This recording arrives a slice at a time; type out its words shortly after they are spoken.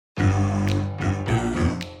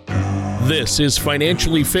This is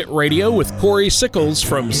Financially Fit Radio with Corey Sickles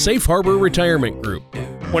from Safe Harbor Retirement Group.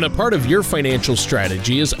 When a part of your financial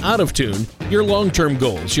strategy is out of tune, your long-term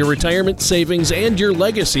goals, your retirement savings, and your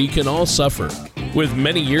legacy can all suffer. With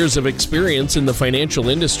many years of experience in the financial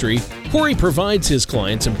industry, Corey provides his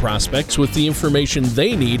clients and prospects with the information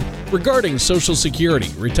they need regarding Social Security,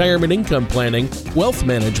 retirement income planning, wealth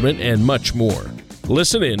management, and much more.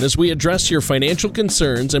 Listen in as we address your financial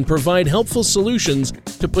concerns and provide helpful solutions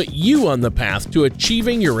to put you on the path to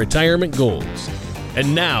achieving your retirement goals.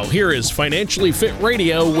 And now, here is Financially Fit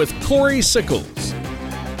Radio with Corey Sickles.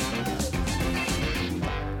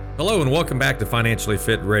 Hello and welcome back to Financially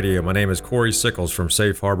Fit Radio. My name is Corey Sickles from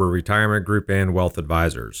Safe Harbor Retirement Group and Wealth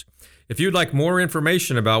Advisors. If you'd like more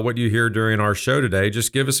information about what you hear during our show today,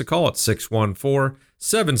 just give us a call at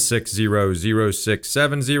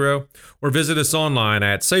 614-760-0670 or visit us online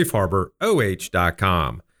at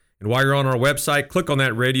safeharboroh.com. And while you're on our website, click on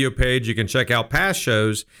that radio page. You can check out past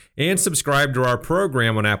shows and subscribe to our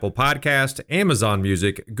program on Apple Podcast, Amazon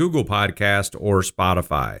Music, Google Podcast, or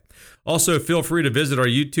Spotify. Also, feel free to visit our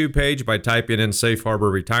YouTube page by typing in Safe Harbor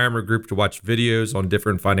Retirement Group to watch videos on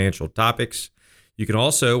different financial topics. You can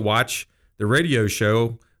also watch the radio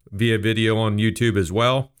show via video on YouTube as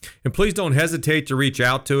well. And please don't hesitate to reach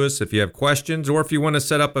out to us if you have questions or if you want to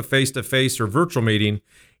set up a face-to-face or virtual meeting.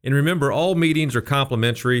 And remember, all meetings are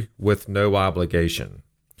complimentary with no obligation.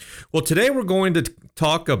 Well, today we're going to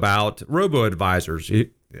talk about robo-advisors.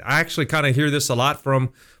 I actually kind of hear this a lot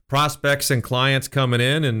from prospects and clients coming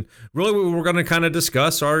in, and really we're going to kind of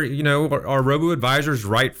discuss are robo-advisors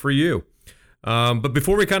right for you? But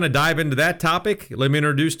before we kind of dive into that topic, let me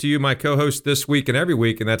introduce to you my co-host this week and every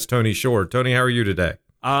week, and that's Tony Shore. Tony, how are you today?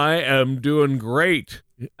 I am doing great.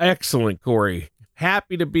 Excellent, Corey.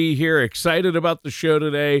 Happy to be here. Excited about the show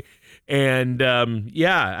today. And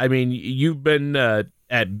you've been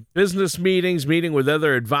at business meetings, meeting with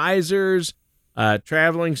other advisors,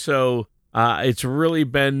 traveling. So it's really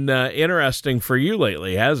been interesting for you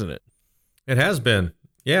lately, hasn't it? It has been.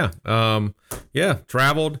 Yeah.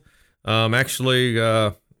 Traveled. Actually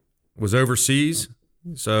was overseas.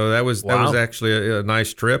 So that was actually a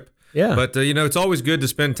nice trip. Yeah. But, it's always good to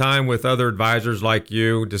spend time with other advisors like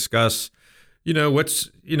you, discuss,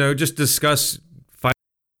 discuss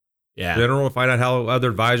in general, find out how other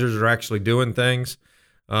advisors are actually doing things.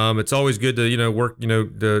 It's always good to, work,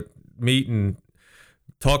 to meet and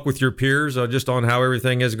talk with your peers just on how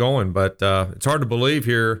everything is going. But it's hard to believe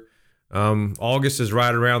here. August is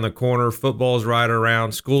right around the corner. Football's right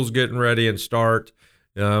around. School's getting ready and start.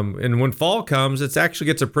 And when fall comes, it actually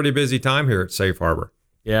gets a pretty busy time here at Safe Harbor.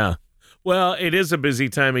 Yeah. Well, it is a busy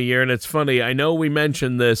time of year, and it's funny. I know we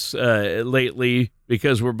mentioned this lately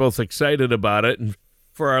because we're both excited about it. And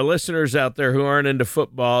for our listeners out there who aren't into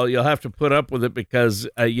football, you'll have to put up with it because,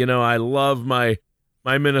 I love my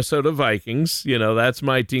Minnesota Vikings. That's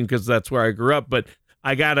my team because that's where I grew up. But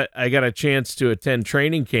I got a chance to attend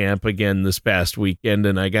training camp again this past weekend,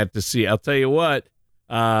 and I got to see, I'll tell you what,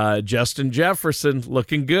 Justin Jefferson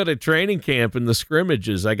looking good at training camp in the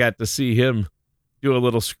scrimmages. I got to see him do a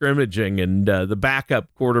little scrimmaging, and the backup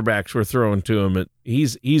quarterbacks were throwing to him.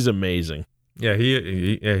 He's amazing. Yeah,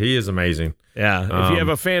 he is amazing. Yeah, if you have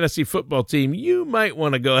a fantasy football team, you might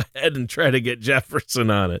want to go ahead and try to get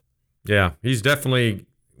Jefferson on it. Yeah, he's definitely,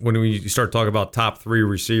 when we start talking about top three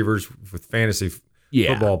receivers with fantasy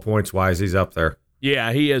football points-wise, he's up there.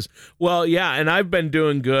 Yeah, he is. Well, yeah, and I've been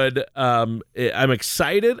doing good. I'm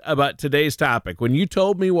excited about today's topic. When you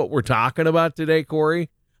told me what we're talking about today,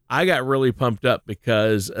 Corey, I got really pumped up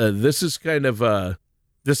because this is kind of a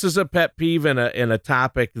pet peeve and a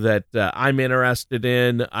topic that I'm interested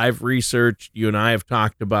in. I've researched. You and I have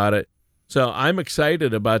talked about it. So I'm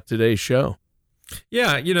excited about today's show.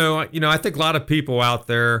 Yeah, I think a lot of people out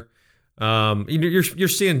there, you're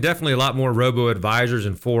seeing definitely a lot more robo-advisors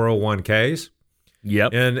and 401ks.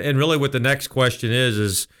 Yep. And really what the next question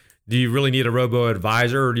is do you really need a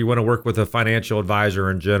robo-advisor or do you want to work with a financial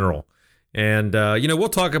advisor in general? And, we'll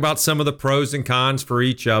talk about some of the pros and cons for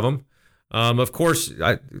each of them. Of course,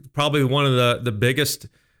 probably one of the biggest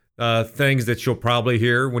things that you'll probably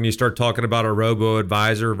hear when you start talking about a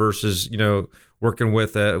robo-advisor versus, working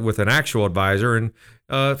with an actual advisor. And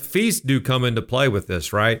fees do come into play with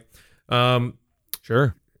this, right?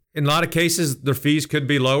 Sure. In a lot of cases, their fees could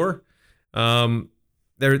be lower.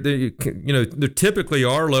 They typically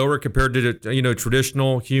are lower compared to,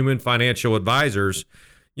 traditional human financial advisors.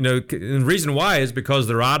 And the reason why is because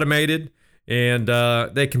they're automated and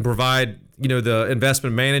they can provide, the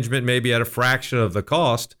investment management maybe at a fraction of the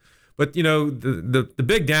cost. But, the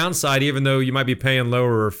big downside, even though you might be paying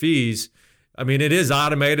lower fees, I mean, it is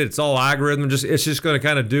automated. It's all algorithm. It's just going to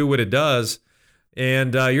kind of do what it does.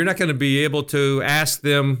 And you're not going to be able to ask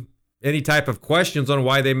them any type of questions on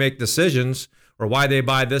why they make decisions or why they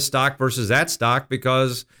buy this stock versus that stock,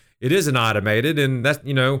 because it isn't automated. And that's,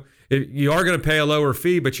 you are going to pay a lower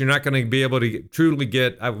fee, but you're not going to be able to truly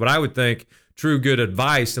get what I would think true good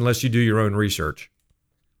advice unless you do your own research.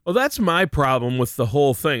 Well, that's my problem with the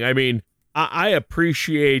whole thing. I mean, I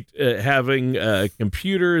appreciate having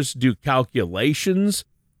computers do calculations.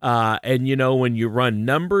 And, when you run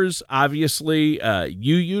numbers, obviously,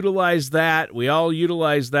 you utilize that. We all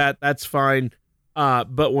utilize that. That's fine.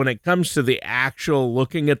 But when it comes to the actual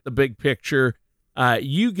looking at the big picture,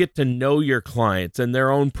 you get to know your clients and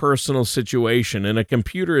their own personal situation. And a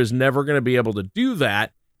computer is never going to be able to do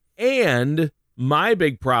that. And my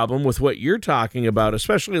big problem with what you're talking about,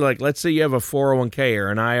 especially like, let's say you have a 401k or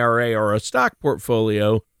an IRA or a stock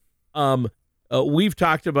portfolio, we've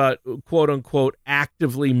talked about quote unquote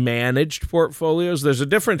actively managed portfolios. There's a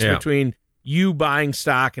difference between you buying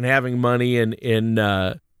stock and having money in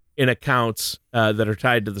accounts that are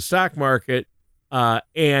tied to the stock market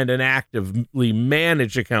and an actively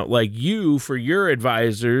managed account, like you, for your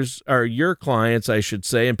advisors or your clients, I should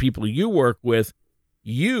say, and people you work with.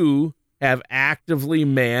 You have actively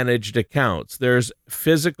managed accounts. There's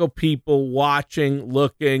physical people watching,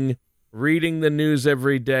 looking, reading the news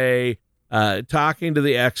every day, talking to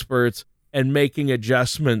the experts, and making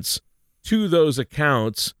adjustments to those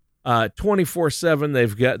accounts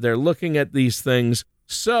 24/7. They're looking at these things.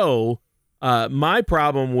 So my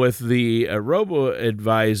problem with the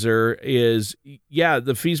robo-advisor is,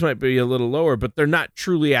 the fees might be a little lower, but they're not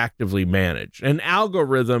truly actively managed. An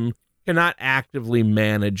algorithm cannot actively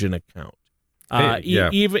manage an account.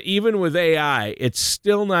 Even with AI, it's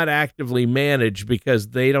still not actively managed because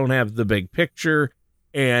they don't have the big picture,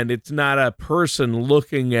 and it's not a person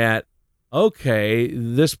looking at, okay,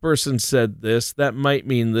 this person said this, that might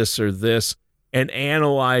mean this or this, and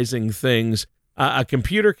analyzing things. A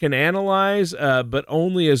computer can analyze, but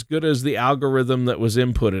only as good as the algorithm that was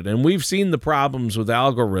inputted. And we've seen the problems with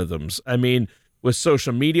algorithms. I mean, with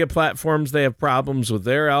social media platforms, they have problems with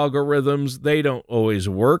their algorithms. They don't always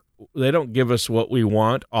work. They don't give us what we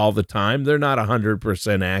want all the time. They're not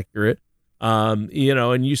 100% accurate. And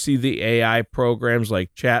you see the AI programs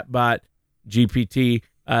like Chatbot, GPT,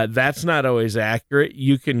 that's not always accurate.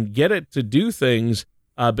 You can get it to do things,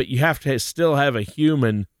 but you have to still have a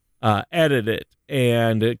human edit it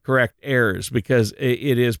and correct errors because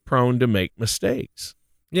it is prone to make mistakes.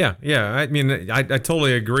 Yeah. I mean, I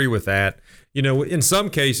totally agree with that. In some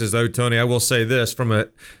cases, though, Tony, I will say this from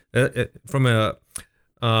a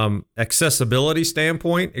accessibility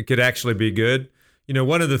standpoint, it could actually be good.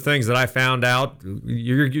 One of the things that I found out,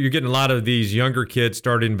 you're getting a lot of these younger kids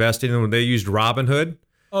start investing when they used Robinhood.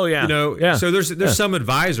 Oh yeah. So there's some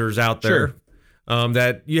advisors out there. Sure.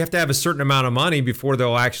 That you have to have a certain amount of money before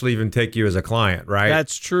they'll actually even take you as a client, right?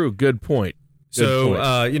 That's true. Good point.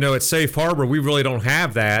 At Safe Harbor, we really don't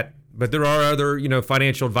have that, but there are other,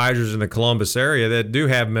 financial advisors in the Columbus area that do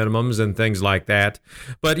have minimums and things like that.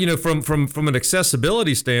 But, from an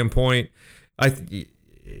accessibility standpoint,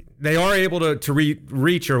 they are able to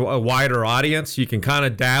reach a wider audience. You can kind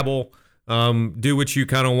of dabble, do what you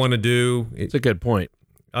kind of want to do. It's a good point.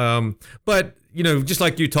 But just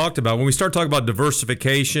like you talked about, when we start talking about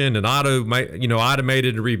diversification and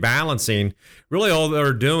automated rebalancing, really all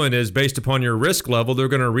they're doing is based upon your risk level, they're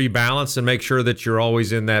going to rebalance and make sure that you're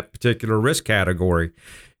always in that particular risk category.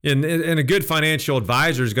 And a good financial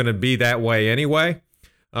advisor is going to be that way anyway.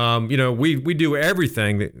 We do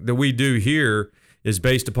everything that we do here is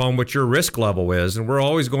based upon what your risk level is. And we're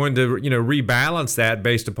always going to, rebalance that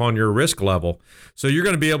based upon your risk level. So you're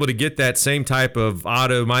going to be able to get that same type of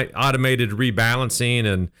automated rebalancing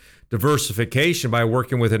and diversification by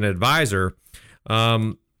working with an advisor.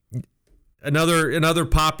 Another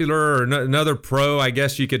popular or another pro, I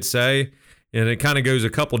guess you could say, and it kind of goes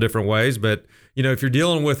a couple different ways, but if you're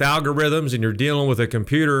dealing with algorithms and you're dealing with a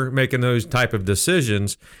computer making those type of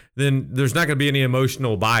decisions, then there's not going to be any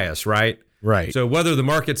emotional bias, right? Right. So whether the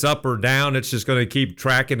market's up or down, it's just going to keep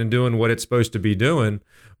tracking and doing what it's supposed to be doing.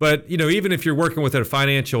 But, even if you're working with a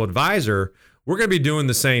financial advisor, we're going to be doing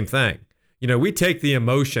the same thing. We take the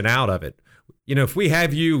emotion out of it. If we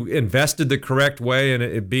have you invested the correct way and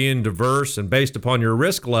it being diverse and based upon your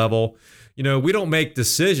risk level, we don't make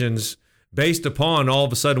decisions based upon all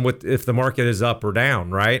of a sudden if the market is up or down,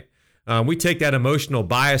 right? We take that emotional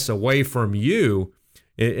bias away from you.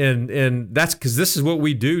 And that's because this is what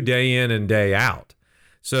we do day in and day out.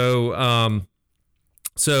 So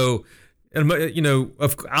And,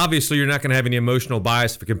 obviously you're not going to have any emotional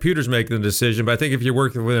bias if a computer's making the decision, but I think if you're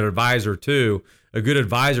working with an advisor too, a good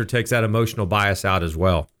advisor takes that emotional bias out as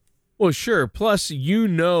well. Well, sure. Plus,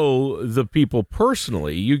 the people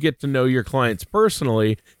personally. You get to know your clients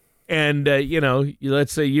personally. And,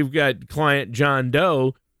 let's say you've got client John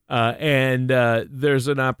Doe, and there's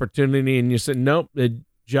an opportunity, and you said, nope,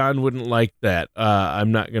 John wouldn't like that.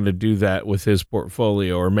 I'm not going to do that with his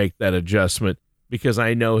portfolio or make that adjustment because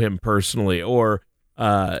I know him personally. Or,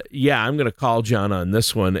 I'm going to call John on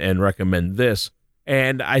this one and recommend this.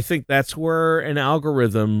 And I think that's where an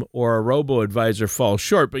algorithm or a robo-advisor falls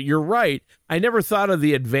short. But you're right. I never thought of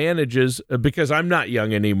the advantages because I'm not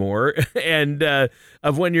young anymore and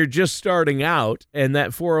of when you're just starting out and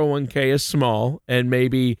that 401k is small and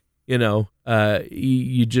maybe, you're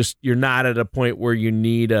not at a point where you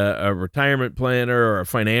need a retirement planner or a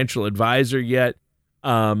financial advisor yet.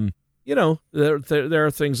 There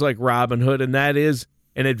are things like Robinhood, and that is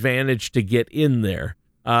an advantage to get in there.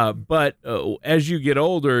 But as you get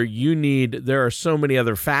older, there are so many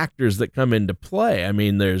other factors that come into play. I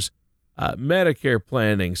mean, there's Medicare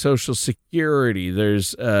planning, Social Security,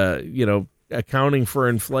 there's, accounting for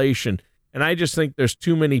inflation. And I just think there's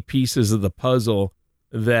too many pieces of the puzzle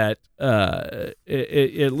that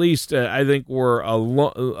at least I think we're a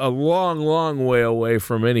long way away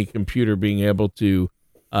from any computer being able to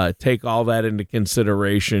take all that into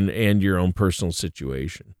consideration and your own personal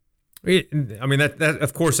situation. I mean, that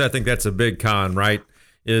of course, I think that's a big con, right?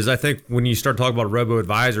 I think when you start talking about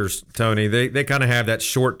robo-advisors, Tony, they kind of have that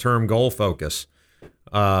short-term goal focus.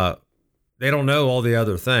 They don't know all the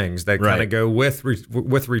other things that kind of go with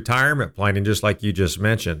retirement planning, just like you just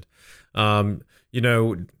mentioned. Not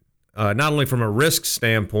only from a risk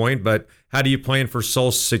standpoint, but how do you plan for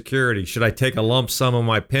Social Security? Should I take a lump sum of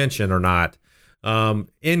my pension or not?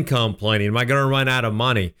 Income planning. Am I going to run out of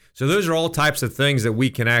money? So those are all types of things that we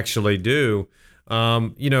can actually do.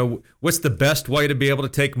 What's the best way to be able to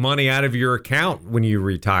take money out of your account when you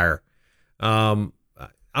retire?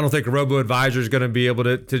 I don't think a robo-advisor is going to be able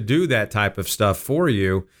to do that type of stuff for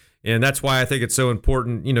you. And that's why I think it's so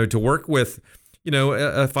important, to work with,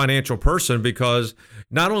 a financial person, because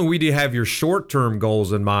not only do you have your short-term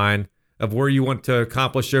goals in mind of where you want to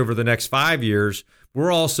accomplish over the next 5 years,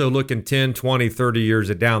 we're also looking 10, 20, 30 years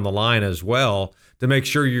down the line as well to make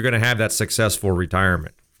sure you're going to have that successful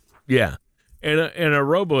retirement. Yeah. And a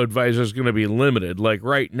robo-advisor is going to be limited. Like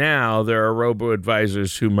right now, there are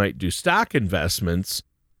robo-advisors who might do stock investments,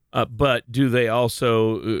 but do they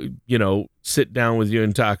also, sit down with you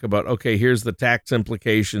and talk about, okay, here's the tax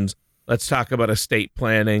implications. Let's talk about estate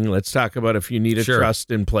planning. Let's talk about if you need a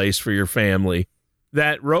trust in place for your family.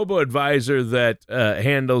 That robo-advisor that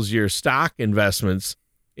handles your stock investments,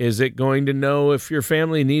 is it going to know if your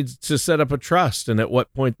family needs to set up a trust and at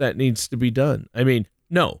what point that needs to be done? I mean,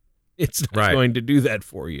 no, it's not going to do that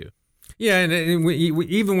for you. Yeah, and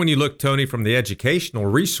even when you look, Tony, from the educational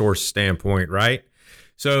resource standpoint, right?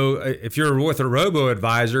 So if you're with a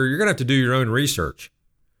robo-advisor, you're going to have to do your own research.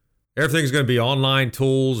 Everything's going to be online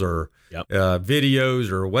tools or videos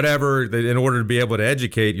or whatever in order to be able to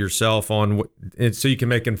educate yourself on so you can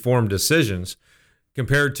make informed decisions,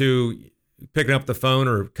 compared to picking up the phone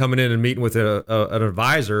or coming in and meeting with an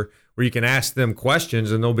advisor where you can ask them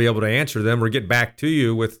questions and they'll be able to answer them or get back to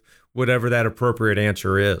you with whatever that appropriate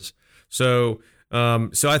answer is. So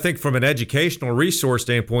I think from an educational resource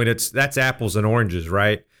standpoint, that's apples and oranges,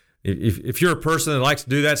 right? If you're a person that likes to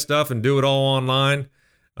do that stuff and do it all online,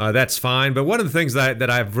 that's fine. But one of the things that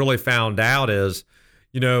I've really found out is,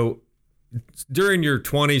 during your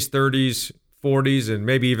 20s, 30s, 40s, and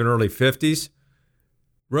maybe even early 50s,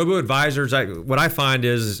 robo-advisors, what I find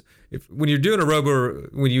is when you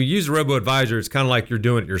use a robo-advisor, it's kind of like you're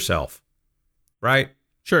doing it yourself, right?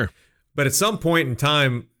 Sure. But at some point in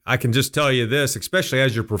time, I can just tell you this, especially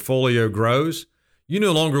as your portfolio grows, you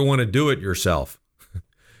no longer want to do it yourself.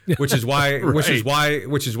 Which is why you're going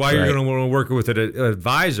to want to work with an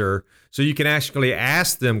advisor, so you can actually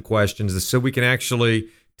ask them questions, so we can actually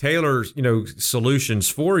tailor solutions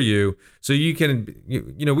for you, so you can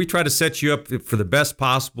we try to set you up for the best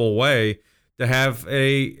possible way to have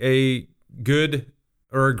a good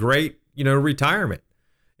or a great retirement.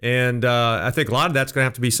 And I think a lot of that's going to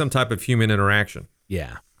have to be some type of human interaction.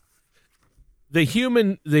 Yeah. The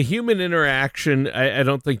human interaction, I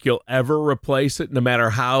don't think you'll ever replace it, no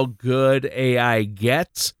matter how good AI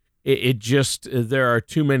gets. There are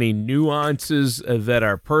too many nuances that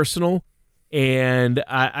are personal, and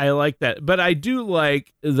I like that. But I do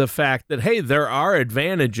like the fact that, hey, there are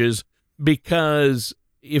advantages, because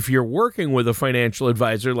if you're working with a financial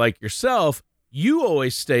advisor like yourself, you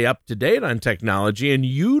always stay up to date on technology and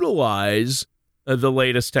utilize the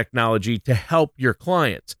latest technology to help your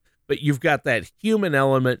clients. But you've got that human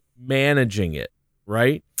element managing it,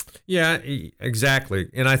 right? Yeah, exactly.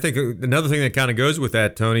 And I think another thing that kind of goes with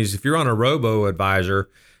that, Tony, is if you're on a robo-advisor,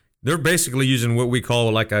 they're basically using what we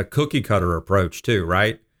call like a cookie cutter approach too,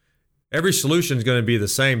 right? Every solution is going to be the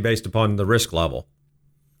same based upon the risk level.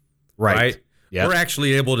 Right? Yep. We're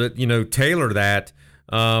actually able to, tailor that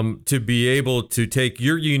to be able to take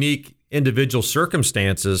your unique individual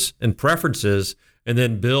circumstances and preferences and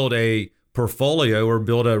then build a portfolio or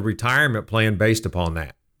build a retirement plan based upon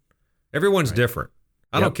that. Everyone's different.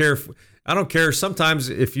 I don't care. Sometimes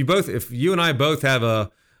if you and I both have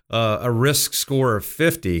a risk score of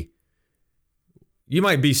 50, you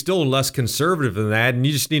might be still less conservative than that, and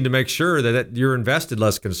you just need to make sure that you're invested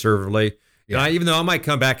less conservatively. Yeah. And even though I might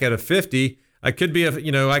come back at a 50, I could be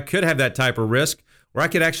I could have that type of risk, or I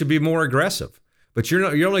could actually be more aggressive. But you're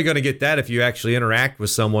only going to get that if you actually interact with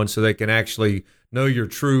someone so they can actually know your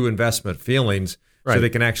true investment feelings, so they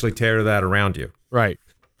can actually tailor that around you. Right.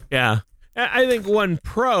 Yeah. I think on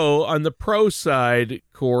the pro side,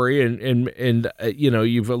 Corey, and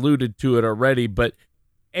you've alluded to it already, but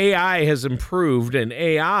AI has improved, and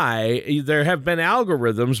AI, there have been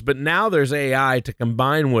algorithms, but now there's AI to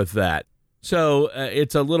combine with that. So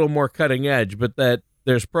it's a little more cutting edge, but that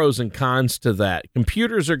there's pros and cons to that.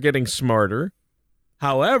 Computers are getting smarter.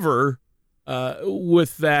 However,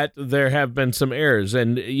 with that, there have been some errors,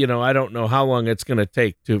 and I don't know how long it's going to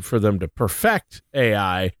take for them to perfect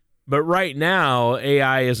AI. But right now,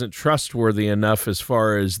 AI isn't trustworthy enough as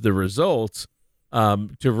far as the results to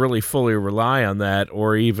really fully rely on that,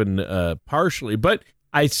 or even partially. But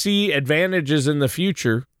I see advantages in the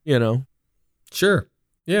future. Sure.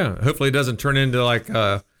 Yeah. Hopefully, it doesn't turn into like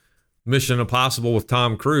Mission Impossible with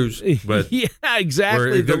Tom Cruise. But yeah,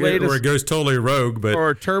 exactly. Where it goes totally rogue. But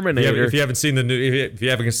or Terminator. If you haven't seen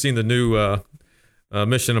the new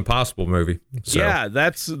Mission Impossible movie. So. Yeah,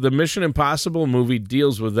 that's the Mission Impossible movie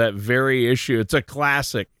deals with that very issue. It's a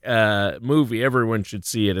classic movie. Everyone should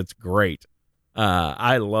see it. It's great.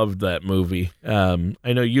 I loved that movie.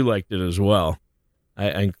 I know you liked it as well.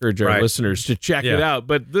 I encourage our listeners to check it out.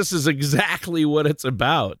 But this is exactly what it's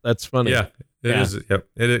about. That's funny. Yeah, it is. Yep,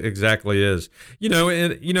 it exactly is.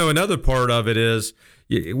 Another part of it is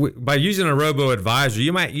by using a robo-advisor,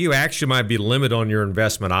 you actually might be limited on your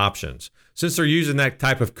investment options. Since they're using that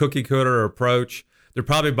type of cookie cutter approach, they're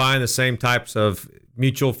probably buying the same types of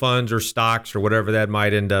mutual funds or stocks or whatever that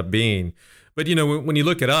might end up being. But when you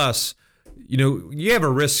look at us, you have a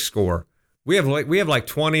risk score. We have like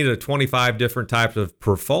 20 to 25 different types of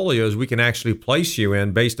portfolios we can actually place you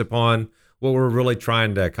in based upon what we're really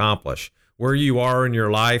trying to accomplish, where you are in your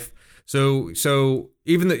life. So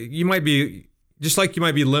even you might be just like you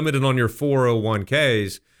might be limited on your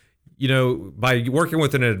 401ks. By working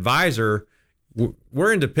with an advisor,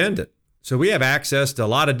 we're independent. So we have access to a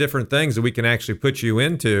lot of different things that we can actually put you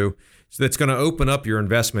into. So that's going to open up your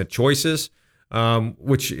investment choices,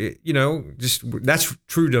 which, that's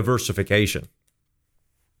true diversification.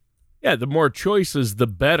 Yeah, the more choices, the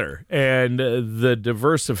better. And the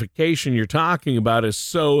diversification you're talking about is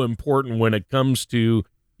so important when it comes to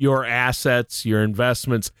your assets, your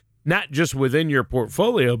investments, not just within your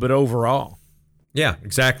portfolio, but overall. Yeah,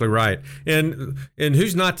 exactly right. And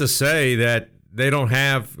who's not to say that they don't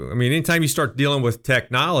have, anytime you start dealing with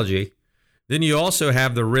technology, then you also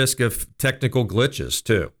have the risk of technical glitches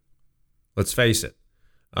too. Let's face it.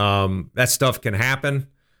 That stuff can happen.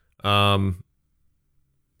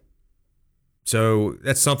 So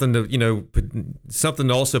that's something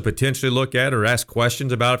to also potentially look at or ask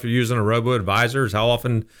questions about if you're using a robo-advisor, is how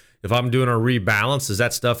often, if I'm doing a rebalance, does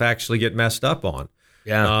that stuff actually get messed up on?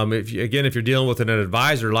 Yeah. If you're dealing with an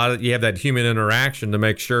advisor, you have that human interaction to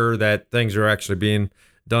make sure that things are actually being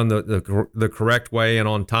done the correct way and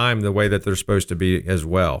on time, the way that they're supposed to be as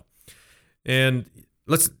well. And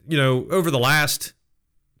over the last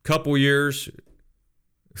couple years,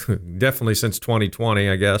 definitely since 2020,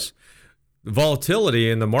 I guess, the volatility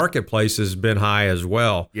in the marketplace has been high as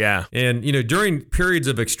well. Yeah. And during periods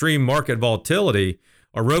of extreme market volatility,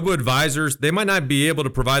 our robo-advisors, they might not be able to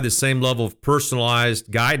provide the same level of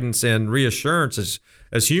personalized guidance and reassurance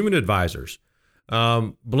as human advisors.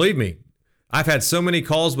 Believe me, I've had so many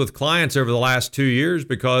calls with clients over the last 2 years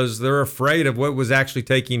because they're afraid of what was actually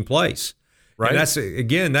taking place. Right.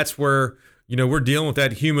 And that's where, we're dealing with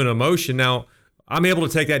that human emotion. Now, I'm able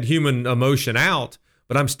to take that human emotion out,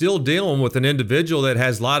 but I'm still dealing with an individual that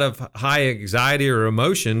has a lot of high anxiety or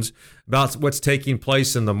emotions about what's taking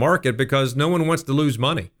place in the market because no one wants to lose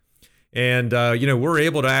money. And, we're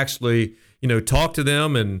able to actually, talk to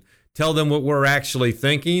them and tell them what we're actually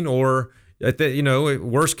thinking, or at the,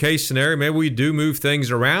 worst case scenario, maybe we do move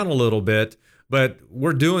things around a little bit, but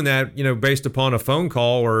we're doing that, based upon a phone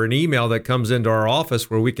call or an email that comes into our office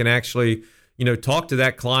where we can actually, talk to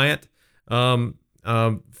that client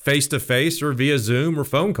face to face or via Zoom or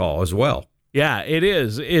phone call as well. Yeah, it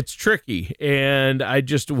is. It's tricky, and I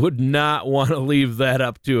just would not want to leave that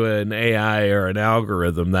up to an AI or an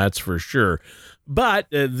algorithm, that's for sure. But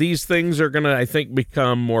these things are going to, I think,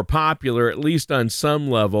 become more popular, at least on some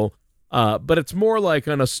level, but it's more like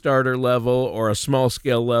on a starter level or a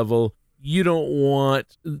small-scale level. You don't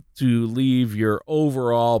want to leave your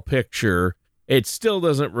overall picture. It still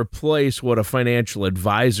doesn't replace what a financial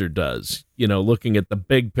advisor does, looking at the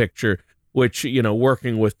big picture, which,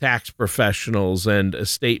 working with tax professionals and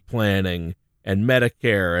estate planning and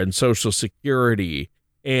Medicare and Social Security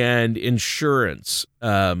and insurance,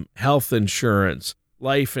 health insurance,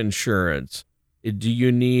 life insurance. Do you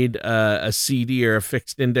need a CD or a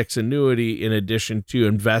fixed index annuity in addition to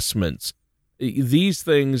investments? These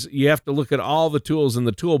things, you have to look at all the tools in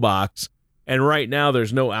the toolbox. And right now,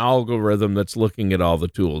 there's no algorithm that's looking at all the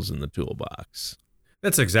tools in the toolbox.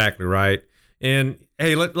 That's exactly right. And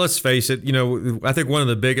hey, let's face it, I think one of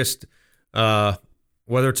the biggest,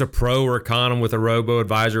 whether it's a pro or a con with a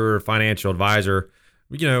robo-advisor or a financial advisor,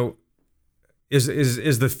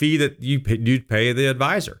 is the fee that you pay the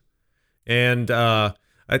advisor. And I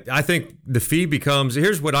think the fee becomes,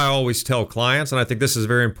 here's what I always tell clients, and I think this is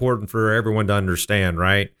very important for everyone to understand,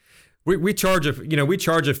 right? We charge a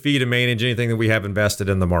fee to manage anything that we have invested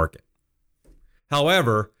in the market.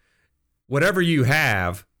 However, whatever you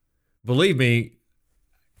have, believe me,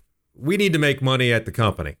 we need to make money at the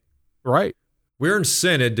company. Right. We're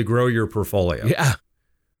incented to grow your portfolio. Yeah.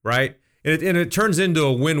 Right. And it turns into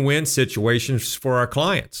a win-win situation for our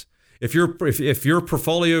clients. If your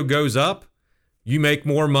portfolio goes up, you make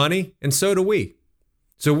more money, and so do we.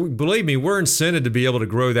 So believe me, we're incented to be able to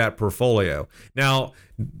grow that portfolio. Now,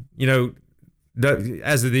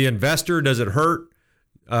 as the investor, does it hurt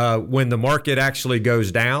when the market actually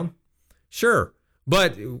goes down? Sure.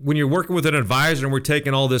 But when you're working with an advisor and we're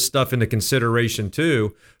taking all this stuff into consideration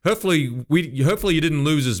too, hopefully you didn't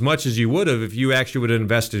lose as much as you would have if you actually would have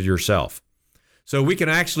invested yourself. So we can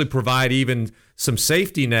actually provide even some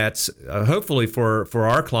safety nets, hopefully for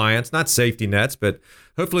our clients, not safety nets, but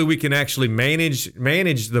hopefully we can actually manage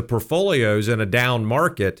the portfolios in a down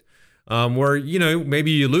market where,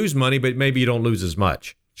 maybe you lose money, but maybe you don't lose as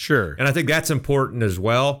much. Sure. And I think that's important as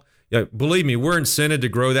well. Believe me, we're incented to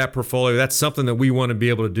grow that portfolio. That's something that we want to be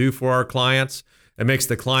able to do for our clients. It makes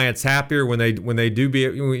the clients happier when they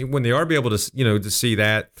are able to to see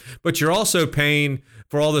that. But you're also paying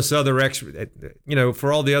for all this other extra,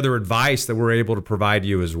 for all the other advice that we're able to provide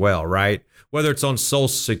you as well, right? Whether it's on Social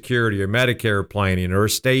Security or Medicare planning or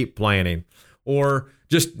estate planning, or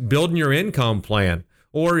just building your income plan,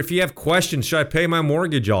 or if you have questions, should I pay my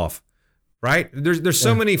mortgage off? Right? There's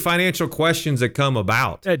so many financial questions that come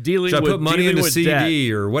about. Should I put money into CD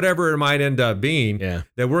debt, or whatever it might end up being? Yeah.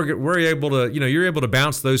 That we're able to, you're able to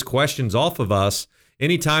bounce those questions off of us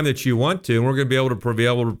anytime that you want to, and we're going to be able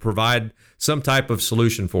to provide some type of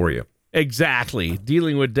solution for you. Exactly.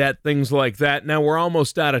 Dealing with debt, things like that. Now we're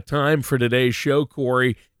almost out of time for today's show,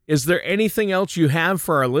 Corey. Is there anything else you have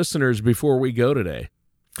for our listeners before we go today?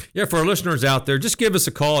 Yeah, for our listeners out there, just give us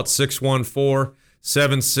a call at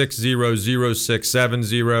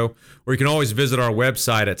 614-760-0670, or you can always visit our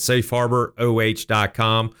website at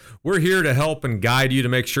safeharboroh.com. We're here to help and guide you to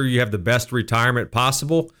make sure you have the best retirement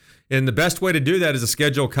possible. And the best way to do that is to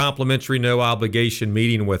schedule a complimentary, no obligation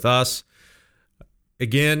meeting with us.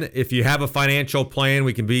 Again, if you have a financial plan,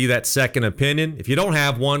 we can be that second opinion. If you don't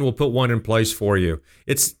have one, we'll put one in place for you.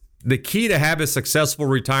 It's the key to have a successful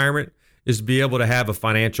retirement is to be able to have a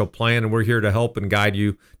financial plan, and we're here to help and guide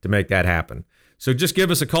you to make that happen. So just give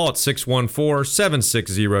us a call at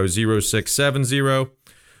 614-760-0670,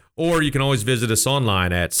 or you can always visit us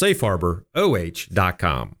online at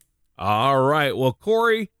safeharboroh.com. All right. Well,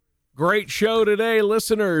 Corey, great show today,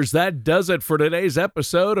 listeners. That does it for today's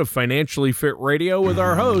episode of Financially Fit Radio with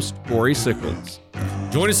our host, Corey Sickles.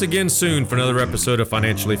 Join us again soon for another episode of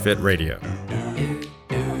Financially Fit Radio.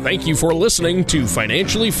 Thank you for listening to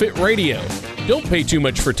Financially Fit Radio. Don't pay too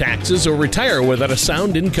much for taxes or retire without a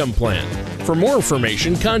sound income plan. For more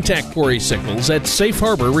information, contact Corey Sickles at Safe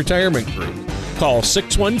Harbor Retirement Group. Call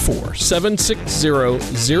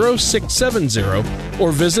 614-760-0670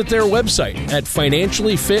 or visit their website at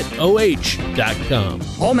financiallyfitoh.com.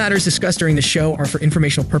 All matters discussed during the show are for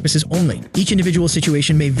informational purposes only. Each individual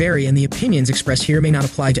situation may vary, and the opinions expressed here may not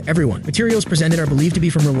apply to everyone. Materials presented are believed to be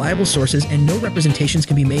from reliable sources, and no representations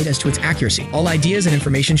can be made as to its accuracy. All ideas and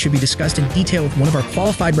information should be discussed in detail with one of our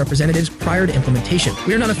qualified representatives prior to implementation.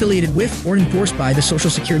 We are not affiliated with or endorsed by the Social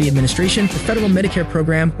Security Administration, the Federal Medicare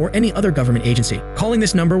Program, or any other government agency. Calling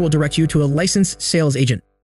this number will direct you to a licensed sales agent.